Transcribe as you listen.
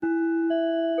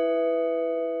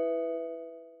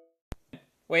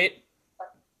Wait.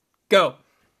 Go.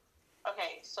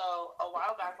 Okay, so a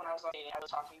while back when I was on dating, I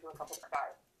was talking to a couple of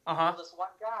guys. Uh-huh. Well, this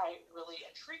one guy really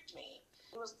intrigued me.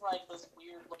 He was like this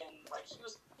weird looking, like he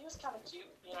was kind of cute,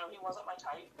 you know, he wasn't my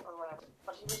type or whatever,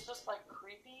 but he was just like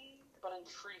creepy but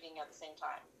intriguing at the same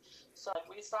time. So like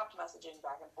we stopped messaging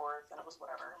back and forth and it was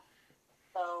whatever.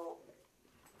 So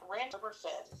ran October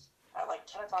 5th at like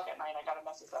 10 o'clock at night, I got a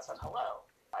message that said hello.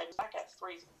 I was back at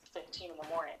 3:15 in the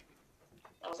morning.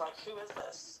 I was like, who is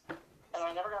this? And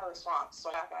I never got a response. So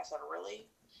I got back and I said, really?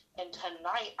 And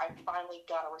tonight I finally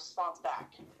got a response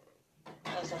back.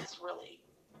 And I said, it's really?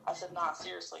 I said, nah,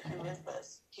 seriously, who is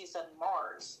this? He said,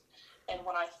 Mars. And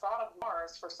when I thought of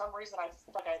Mars, for some reason, I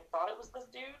thought it was this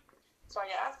dude. So I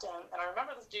asked him, and I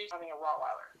remember this dude having a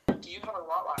Rottweiler. Do you have a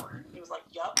Rottweiler? He was like,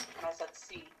 yup. And I said,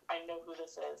 see, I know who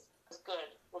this is. It's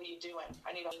good. What are you doing?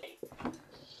 I need a date.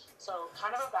 So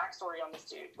kind of a backstory on this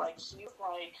dude. Like, he's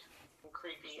like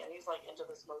creepy, and he's like into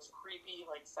this most creepy,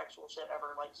 like sexual shit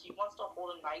ever. Like, he wants to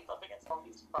hold a knife up against while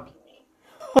he's fucking me.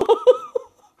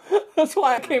 That's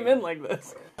why I came in like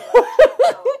this.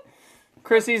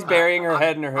 Chrissy's burying her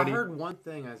head in her hoodie. I heard one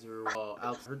thing as you were out.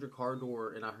 I heard your car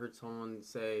door, and I heard someone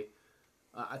say,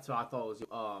 so I thought it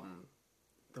was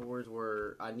the words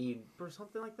were, I need, or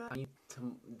something like that. I need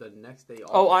the next day off.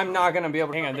 Oh, I'm not going to be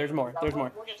able to. Hang on, there's more. There's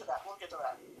more. We'll get to that.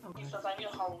 He says, I need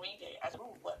a Halloween day. I said,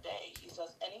 ooh, what day? He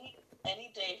says,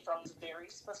 any day from very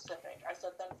specific. I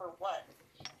said, then for what?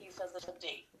 He says, it's a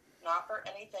date. Not for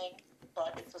anything,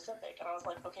 but it's specific. And I was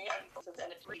like, okay, and it's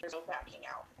there's no backing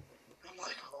out. I'm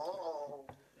like, oh.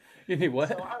 You need what?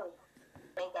 So I would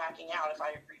go backing out if I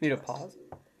agreed. Need a pause?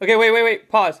 Okay, wait.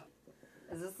 Pause.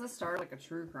 Is this the start of like a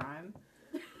true crime?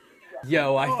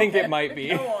 Yo, I think it might be.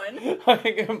 Go on. I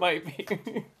think it might be.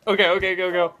 Okay,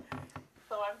 go.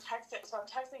 So I'm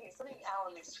texting, he's sending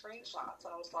Alan these screenshots,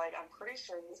 and I was like, I'm pretty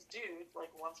sure this dude, like,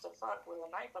 wants to fuck with a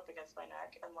knife up against my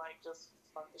neck and, like, just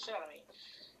fuck the shit out of me.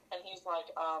 And he's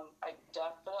like, I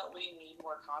definitely need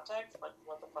more context, like,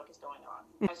 what the fuck is going on?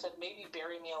 I said, maybe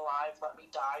bury me alive, let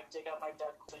me die, dig out my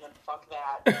dead and then fuck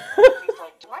that. He's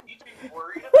like, do I need to be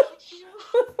worried about you?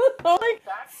 I'm like,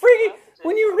 freaking,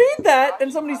 when you read that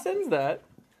and somebody sends that,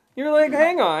 you're like,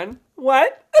 hang on,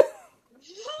 what?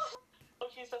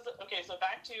 Okay, so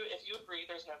back to, if you agree,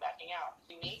 there's no backing out.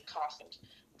 We meet costumes,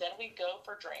 then we go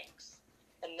for drinks.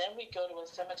 And then we go to a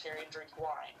cemetery and drink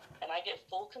wine. And I get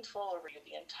full control over you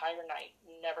the entire night.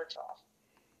 Never off.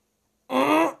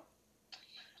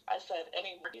 I said,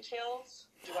 any more details?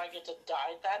 Do I get to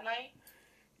die that night?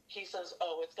 He says,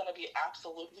 oh, it's going to be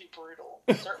absolutely brutal.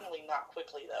 Certainly not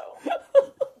quickly, though.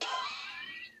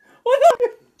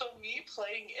 So me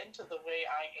playing into the way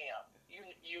I am.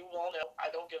 You all know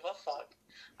I don't give a fuck.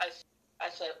 I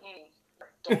said,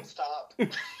 don't stop. He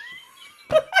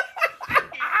said,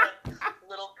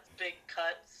 little big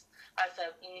cuts. I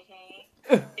said,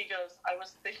 He goes, I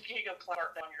was thinking of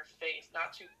clout on your face,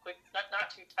 not too quick, not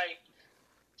too tight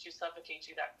to suffocate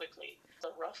you that quickly.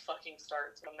 The rough fucking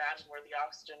starts. Imagine where the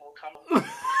oxygen will come.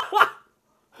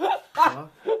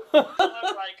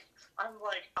 I'm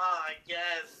like,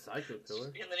 yes. Psycho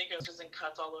killer. And then he goes and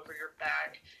cuts all over your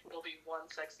back. It'll be one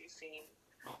sexy scene.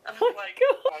 And Oh I'm like,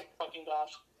 God. oh my fucking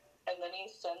gosh. And then he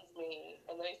sends me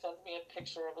a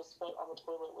picture of his foot on the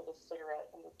toilet with a cigarette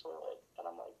in the toilet. And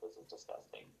I'm like, this is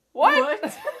disgusting.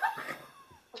 What?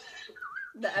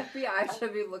 The FBI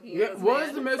should be looking at this What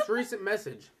was man. the most recent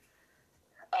message?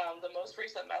 The most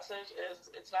recent message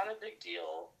is, it's not a big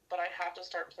deal, but I have to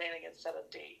start planning and set a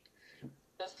date.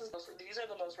 These are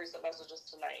the most recent messages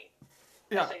tonight.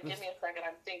 Yeah. I said, give me a second,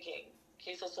 I'm thinking.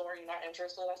 He says, so are you not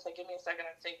interested? I said, give me a second,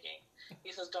 I'm thinking.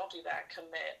 He says, don't do that,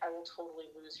 commit. I will totally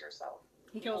lose yourself.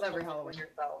 He kills every Halloween.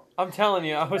 I'm telling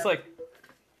you, I was like,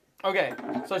 okay,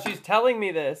 so she's telling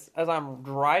me this as I'm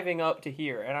driving up to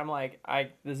here, and I'm like,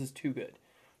 this is too good,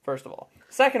 first of all.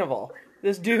 Second of all,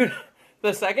 this dude,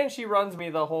 the second she runs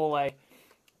me the whole, like,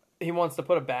 he wants to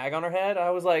put a bag on her head, I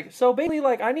was like, so basically,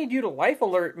 like, I need you to life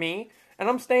alert me, and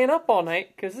I'm staying up all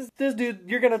night, because this dude,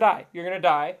 you're gonna die. You're gonna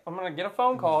die. I'm gonna get a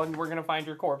phone call, and we're gonna find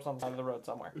your corpse on the side of the road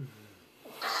somewhere.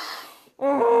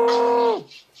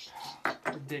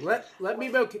 Let me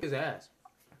go kick his ass.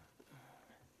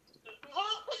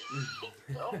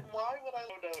 Why would I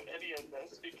know any of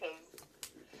this? Because...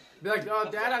 Be like, oh,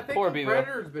 Dad, I think Poor the Bebo.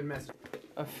 Predator's been messing.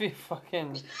 I feel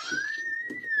fucking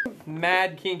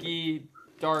mad, kinky,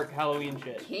 dark Halloween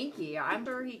shit. Kinky. I'm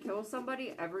sure he kills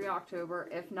somebody every October,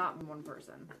 if not one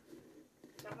person.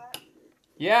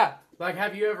 Yeah. Like,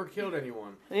 have you ever killed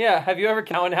anyone? Yeah, have you ever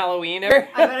counted Halloween ever?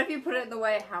 I bet if you put it in the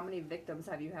way, how many victims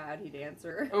have you had, he'd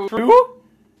answer. Oh, true?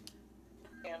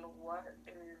 And what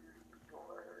is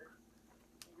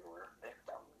your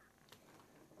victim?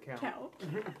 Count.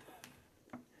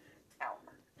 Ow.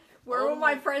 Where Oh will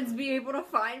my my- friends be able to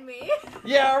find me?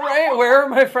 Yeah, right. Where are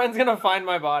my friends gonna find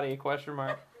my body? Question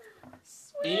mark.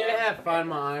 You need to have Find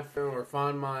My iPhone or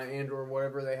Find My Android,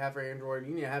 whatever they have for Android.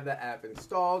 You need to have that app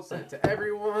installed, send it to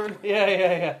everyone.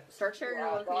 Yeah. Start sharing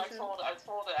Yeah, your no, location. I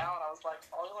told it out. I was like,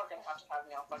 "Oh, you're gonna have to have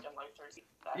me on fucking like Thursday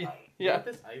that Yeah. night." You Yeah. want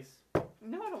this ice?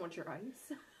 No, I don't want your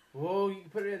ice. Whoa, you can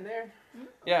put it in there.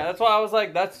 Yeah, that's why I was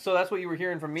like, that's what you were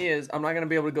hearing from me is I'm not gonna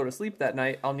be able to go to sleep that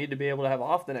night. I'll need to be able to have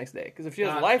off the next day because if she has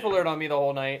Gotcha. life alert on me the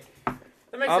whole night,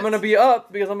 That makes I'm sense. gonna be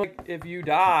up because I'm like, if you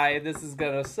die, this is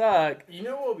gonna suck. You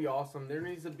know what would be awesome? There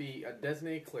needs to be a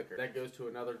designated clicker that goes to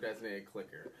another designated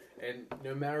clicker. And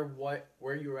no matter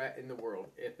where you're at in the world,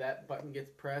 if that button gets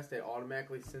pressed, it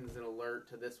automatically sends an alert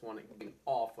to this one being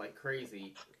off like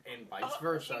crazy, and vice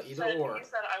versa, He either said, or. He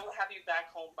said, "I will have you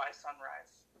back home by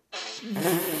sunrise."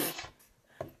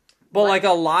 But like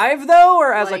alive though,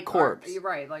 or as a Like, corpse? You're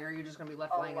right. Like, are you just gonna be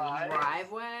left laying in the Alive?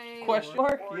 driveway? Question or-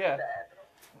 mark? Or Yeah. dead.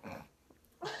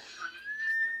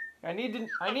 I need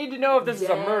to know if this is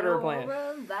a murder Dead plan. or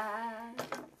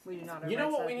alive. We do not. You know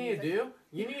have what rights we to need to music.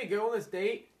 do? You need to go on this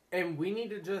date, and we need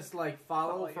to just like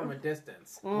follow Follow from you. a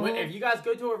distance. Mhm. If you guys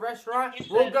go to a restaurant,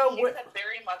 He we'll said- go he with. said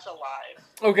very much alive.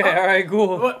 Okay, all right,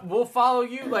 cool. We'll follow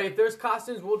you. Like if there's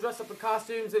costumes, we'll dress up in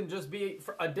costumes and just be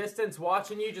for a distance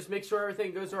watching you. Just make sure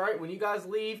everything goes all right. When you guys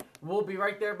leave, we'll be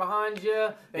right there behind you,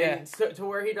 and Yeah. so, to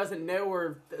where he doesn't know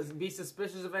or be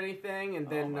suspicious of anything. And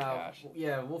then, my gosh.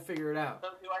 yeah, we'll figure it out. So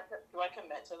do I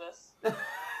commit to this?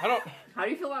 I don't. How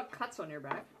do you feel about cuts on your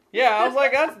back? Yeah, I was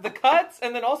like, that's the cuts,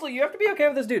 and then also you have to be okay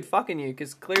with this dude fucking you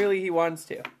because clearly he wants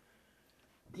to.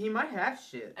 He might have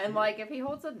shit. And like, if he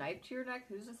holds a knife to your neck,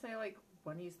 who's to say like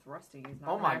when he's thrusting, he's not?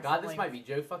 Oh my god, this accidentally- might be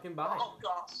Joe fucking Biden. Oh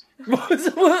gosh.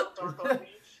 What? Dark on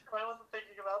leash. I wasn't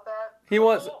thinking about that. He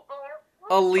wants Oh,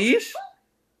 a leash?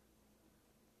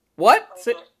 What? I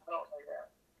Say- don't like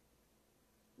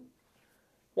that.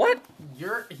 What?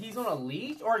 He's on a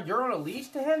leash, or you're on a leash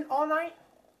to him all night?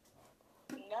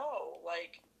 No,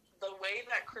 like the way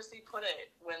that Chrissy put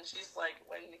it when she's like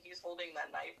when he's holding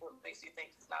that knife, what makes you think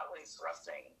it's not when he's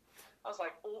thrusting. I was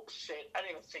like, oh shit, I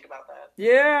didn't even think about that.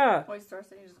 Yeah. Oh, he's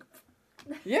thrusting. He's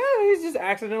just... Yeah, he's just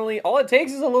accidentally. All it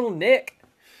takes is a little nick.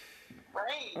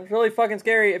 Right. It's really fucking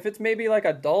scary. If it's maybe like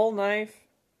a dull knife.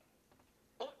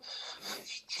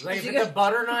 Like if You it's a got-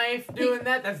 butter knife doing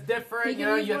that, that's different. he You can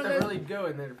know, use you have one to of really go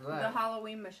in there for the that.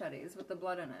 Halloween machetes with the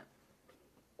blood in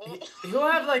it. He'll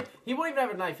have like he won't even have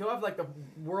a knife. He'll have like the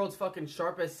world's fucking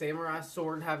sharpest samurai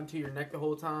sword having to your neck the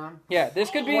whole time. Yeah,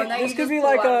 this could be. One that This you could just be pull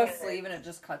like out a. the sleeve and it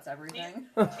just cuts everything.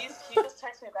 He just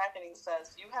texts me back and he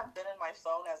says, "You have been in my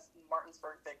phone as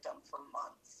Martinsburg victim for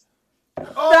months."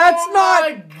 Oh That's not-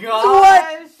 my gosh.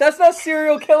 What? That's not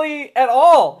serial killing at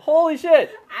all. Holy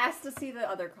shit. Asked to see the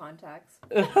other contacts.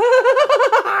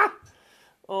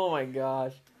 Oh my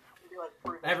gosh. Be like,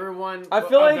 "Prove it." Everyone, I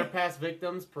feel like- their past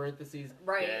victims (parentheses)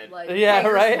 Right, dead. like Yeah,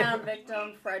 right. Hagerstown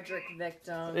victim, Frederick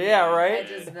victim, Yeah, right.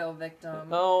 Edgesville victim.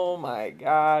 Oh my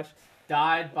gosh.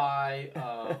 died by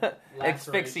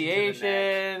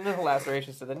Asphyxiation,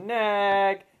 lacerations to the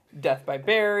neck, death by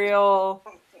burial.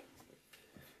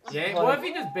 Yeah, what if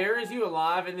he just buries you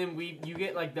alive and then you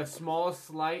get like the smallest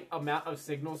slight amount of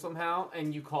signal somehow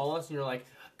and you call us and you're like,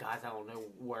 guys, I don't know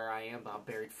where I am, but I'm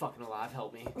buried fucking alive.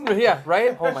 Help me. Yeah,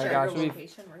 right? Oh my Share gosh, your we'd be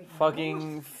location right now.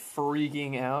 fucking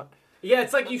freaking out. Yeah,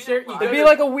 it's like you share. You It'd be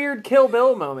like a weird Kill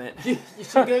Bill moment. She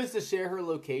goes to share her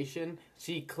location.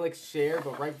 She clicks share,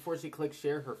 but right before she clicks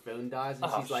share, her phone dies, and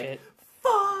Oh, she's like, shit.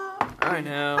 "Fuck!" I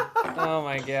know. Oh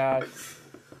my gosh.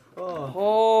 Oh.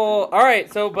 Oh, all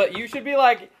right. So, but you should be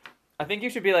like, I think you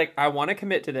should be like, I want to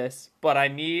commit to this, but I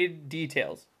need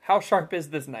details. How sharp is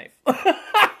this knife?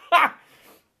 Are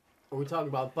we talking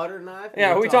about butter knife?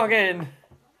 Yeah, Or we talking?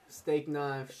 steak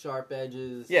knife, sharp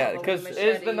edges? Yeah, Halloween because is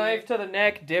the machete. knife to the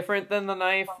neck different than the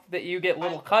knife that you get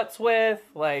little cuts with?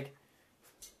 Like,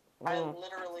 I oh,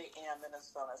 literally am in his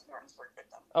phone as Martinsburg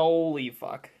victim. holy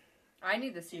fuck. I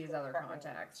need to see his other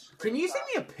contacts. Can you send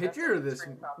me a picture of this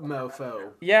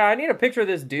mofo? Yeah, I need a picture of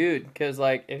this dude because,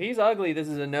 like, if he's ugly, this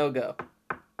is a no go.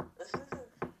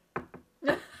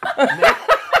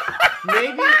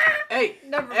 Maybe. Hey,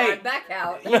 Never Hey. mind, back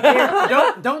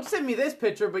out. don't send me this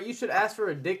picture, but you should ask for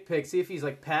a dick pic. See if he's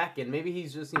like packing. Maybe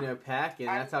he's just packing.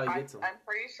 That's how he gets them. I'm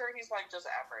pretty sure he's like just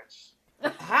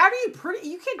average. How do you pretty?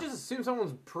 You can't just assume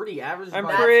someone's pretty average. I'm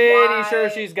by- That's pretty why- sure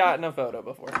she's gotten a photo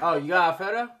before. Oh, you got a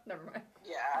photo? Never mind.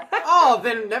 Yeah. Oh,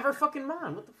 then never fucking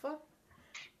mind. What the fuck?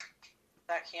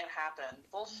 That can't happen.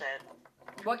 Bullshit.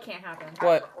 What can't happen?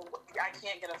 What? I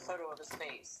can't get a photo of his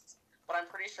face. But I'm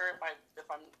pretty sure if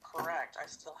I'm correct, I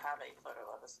still have a photo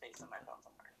of his face in my phone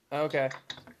somewhere. Okay.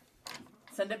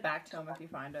 Send it back to him if you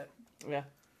find it. Yeah.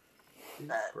 Is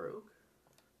That- it broke?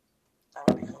 That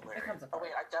would be hilarious. comes Oh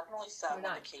wait, I definitely set Maybe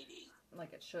one not. to Katie.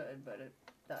 Like it should, but it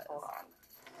does. Hold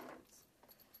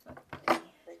on.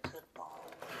 They could ball.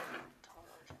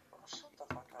 Oh, shut the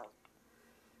fuck up.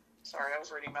 Sorry, I was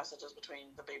reading messages between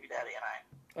the baby daddy and I.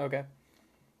 Okay.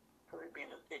 Who was being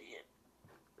an idiot.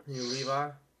 You Levi?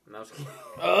 No, I was kidding.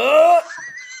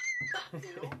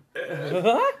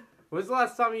 Ew. When's the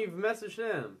last time you've messaged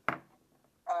him?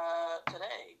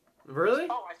 Today. Really?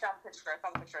 Oh, I found the picture. I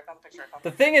found the picture.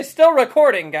 The thing is still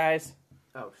recording, guys.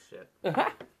 Oh shit.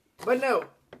 But no.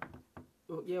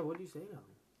 Well, yeah, what do you say to him?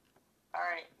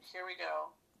 Alright, here we go.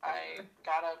 I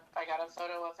got a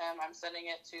photo of him. I'm sending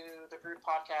it to the group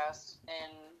podcast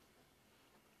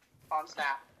on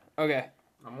Snap. Okay.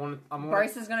 I'm on.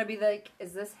 Bryce is gonna be like,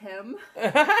 "Is this him?" He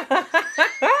is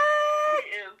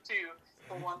too.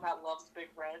 The one that loves Big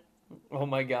Red. Oh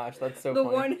my gosh, that's so The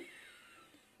funny. one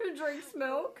who drinks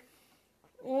milk.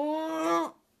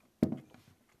 I'm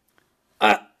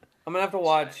gonna have to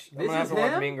watch. I'm This gonna have is to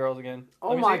watch him? Mean Girls again. Oh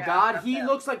Let me my see. god, that's he him.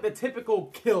 looks like the typical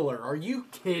killer. Are you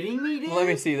kidding me, dude? Let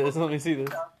me see this. Let me see this.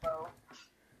 So,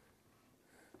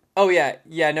 Oh yeah,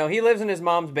 yeah. No, he lives in his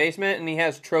mom's basement and he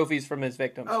has trophies from his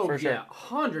victims. Oh for sure. yeah,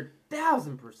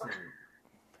 100,000%.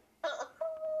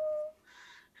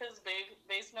 his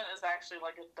basement is actually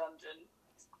like a dungeon.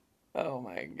 Oh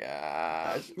my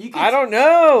gosh. You can- I don't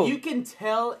know. You can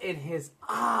tell in his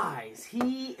eyes,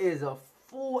 he is a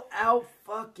full-out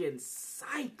fucking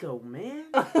psycho, man.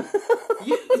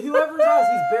 Whoever's eyes,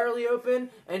 he's barely open,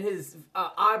 and his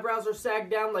eyebrows are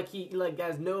sagged down like he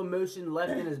has no emotion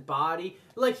left in his body.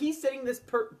 Like he's sending this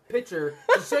picture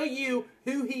to show you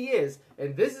who he is,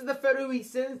 and this is the photo he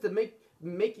sends to make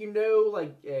you know,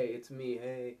 like, hey, it's me.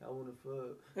 Hey, I want to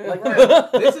fuck. Like, no,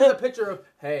 this is a picture of,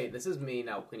 hey, this is me.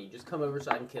 Now, can you just come over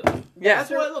so I can kill you? Yeah. That's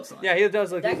what it looks like. Yeah, he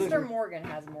does look. Dexter Morgan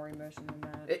has more emotion than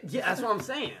that. Yeah, that's what I'm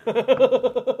saying.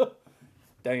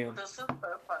 Damn. This is so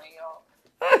funny,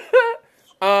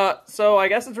 y'all. So I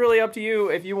guess it's really up to you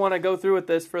if you want to go through with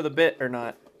this for the bit or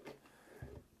not.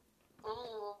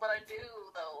 Ooh, but I do,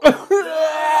 though.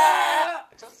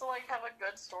 Just to, like, have a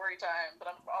good story time. But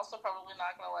I'm also probably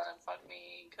not going to let him fuck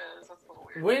me, because that's a little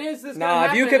weird. When is this Nah,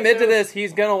 if you commit to this,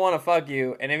 he's gonna want to fuck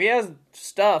you, and if he has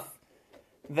stuff,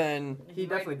 then He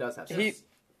definitely does have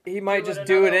he might Do it just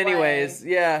do it another anyways.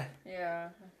 Yeah. Yeah,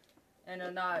 in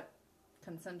a not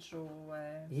consensual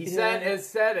way. He said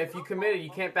if you committed, you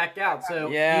can't back out. So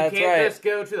Yeah, you that's can't right. just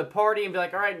go to the party and be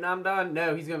like, all right, now I'm done.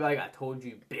 No, he's going to be like, I told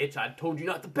you, bitch. I told you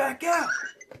not to back out.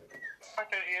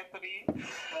 Fucking Anthony.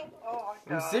 Oh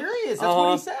my I'm god. serious. That's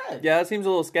what he said. Yeah, that seems a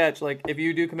little sketch. Like, if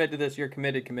you do commit to this, you're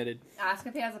committed. Ask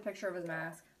if he has a picture of his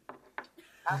mask.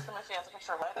 Ask him if he has a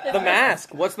picture of it. The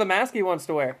mask. What's the mask he wants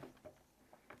to wear?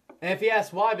 And if he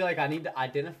asks why, I'd be like, I need to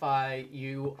identify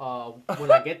you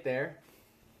when I get there.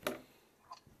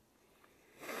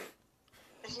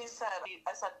 He said,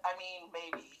 I said, I mean,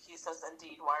 maybe. He says,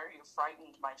 indeed, why are you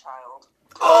frightened, my child?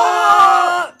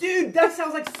 Oh! Dude, that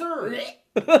sounds like Sir.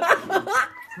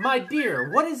 My dear,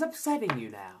 what is upsetting you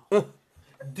now?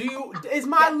 Is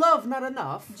my love not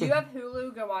enough? Do you have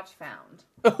Hulu? Go watch Found.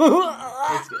 It's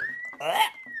good.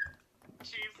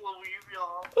 Jeez Louise,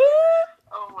 y'all.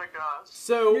 Oh my gosh.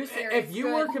 So, New series, if you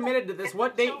good. were committed to this,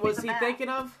 what date was he thinking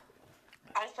of?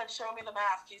 I said, show me the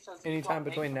mask. He says, you Anytime don't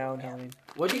make between the now and demands.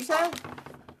 Halloween. What'd you say?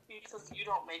 He says, you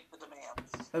don't make the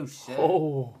demands. Oh, shit.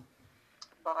 Oh.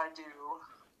 But I do.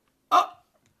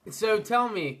 So tell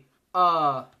me,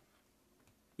 yeah,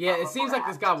 it I'm seems like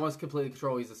this guy wants to completely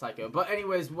control. He's a psycho. But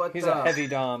anyways, what? He's a heavy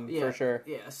dom yeah, for sure.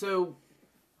 Yeah. So,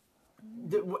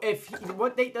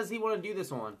 what date does he want to do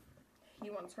this on? He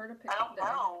wants her to pick I don't the day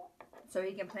know. so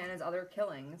he can plan his other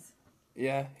killings.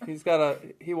 Yeah,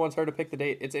 he wants her to pick the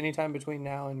date. It's anytime between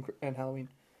now and Halloween.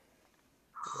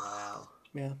 Wow.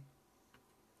 Yeah.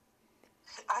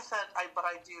 I said, but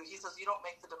I do. He says, you don't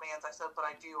make the demands. I said, but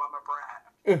I do. I'm a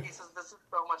brat. He says, this is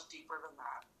so much deeper than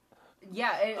that.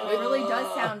 Yeah, it really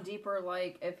does sound deeper.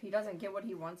 Like, if he doesn't get what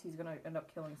he wants, he's gonna end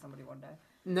up killing somebody one day.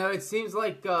 No, it seems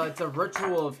like it's a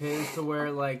ritual of his to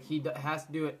where like he has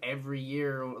to do it every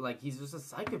year. Like he's just a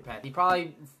psychopath. He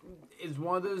probably is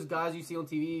one of those guys you see on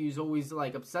TV who's always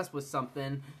like obsessed with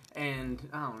something, and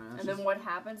I don't know. And then what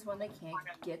happens when they can't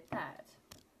get that?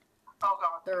 Oh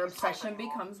god. Their He's obsession typing.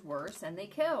 becomes worse, and they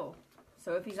kill.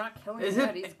 So if he's not killing Is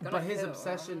that, it? he's gonna But his kill.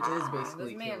 obsession is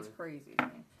basically This man's killing.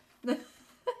 crazy.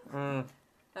 Mm.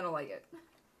 I don't like it.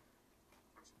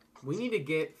 We need to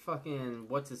get fucking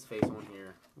what's his face on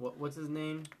here. What's his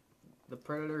name? The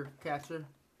predator catcher.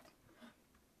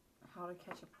 How to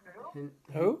catch a predator.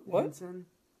 Who? What? Henson?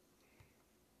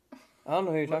 I don't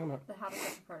know who you're talking about. The How to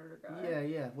Catch a Predator guy.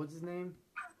 Yeah. What's his name?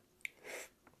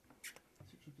 Search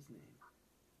up his name.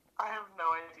 I have no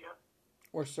idea.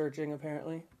 We're searching,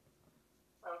 apparently.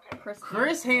 Okay.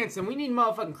 Chris Hansen. We need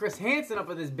motherfucking Chris Hansen up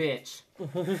with this bitch.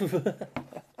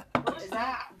 What is Is that?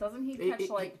 that, doesn't he catch,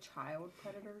 like, child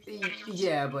predators?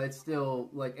 Yeah, but it's still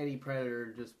like any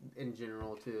predator, just in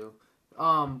general too.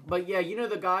 But yeah, you know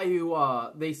the guy who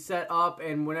they set up,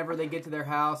 and whenever they get to their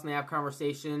house and they have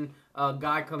conversation, a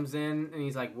guy comes in and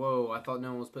he's like, "Whoa, I thought no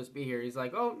one was supposed to be here." He's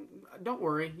like, "Oh, don't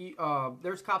worry,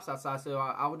 there's cops outside, so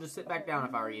I would just sit back down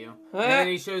if I were you." And then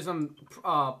he shows them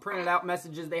printed out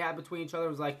messages they had between each other. It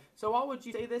was like, "So why would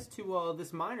you say this to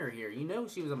this minor here? You know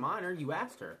she was a minor. You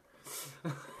asked her."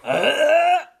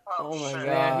 Oh my shit. god.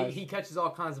 Yeah, he catches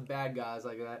all kinds of bad guys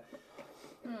like that.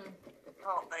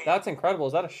 Oh, man. That's incredible.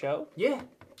 Is that a show? Yeah.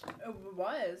 It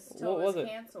was till What it was was it?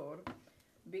 canceled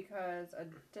because a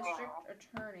district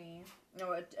attorney,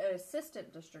 no, an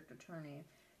assistant district attorney,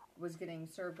 was getting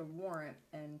served a warrant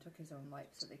and took his own life,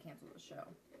 so they canceled the show.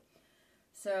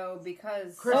 So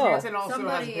because Chris Oh. Hansen also hasn't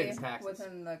somebody paid his taxes.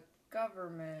 within the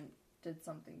government did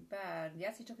something bad,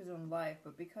 yes, he took his own life,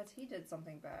 but because he did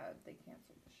something bad, they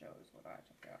canceled the show. Is what I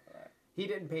took out of that. He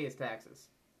didn't pay his taxes.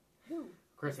 Who?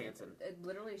 Chris Hansen. It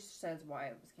literally says why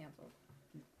it was canceled.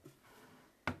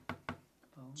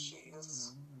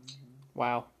 Jeez.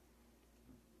 Wow.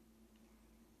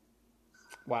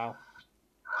 Wow.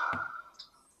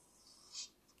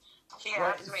 He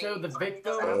Right, asked me, so the he victim,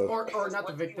 doesn't- or not the what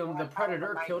do you victim, the want out of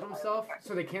predator a night killed when I himself, look at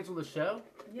so they canceled the show?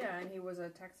 Yeah, and he was a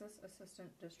Texas assistant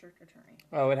district attorney.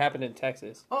 Oh, it happened in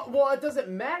Texas. Oh, well, it doesn't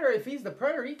matter if he's the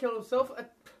predator, he killed himself.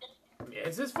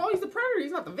 It's his fault, he's the predator,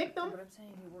 he's not the victim. But I'm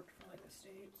saying he worked for like the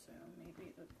state, so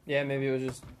maybe the Yeah, maybe it was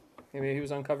just. Maybe he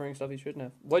was uncovering stuff he shouldn't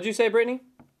have. What'd you say, Brittany?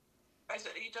 I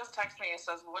said, he just texted me and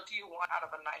says, what do you want out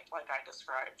of a night like I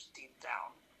described deep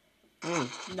down?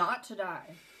 not to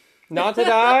die. Not to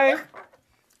die.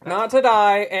 Not to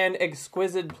die and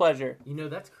exquisite pleasure. You know,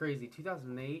 that's crazy.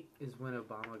 2008 is when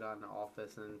Obama got into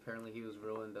office, and apparently he was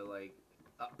real into, like,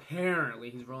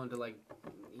 he's real into, like,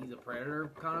 he's a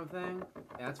predator kind of thing.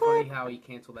 And that's funny how he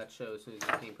canceled that show as soon as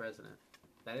he became president.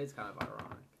 That is kind of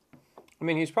ironic. I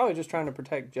mean, he's probably just trying to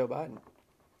protect Joe Biden.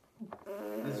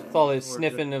 This With all his or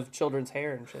sniffing of children's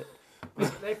hair and shit.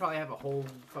 They probably have a whole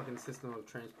fucking system of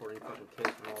transporting fucking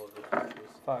kids from all over the countries.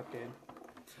 Fuck, dude.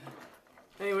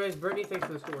 Anyways, Brittany, thanks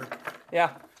for the story. Yeah.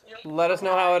 Let us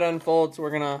know how it unfolds. We're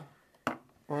gonna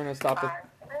stop it.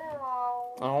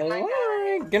 All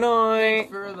right. Good night.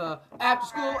 For the after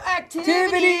school activities.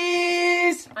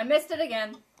 Activities. I missed it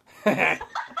again.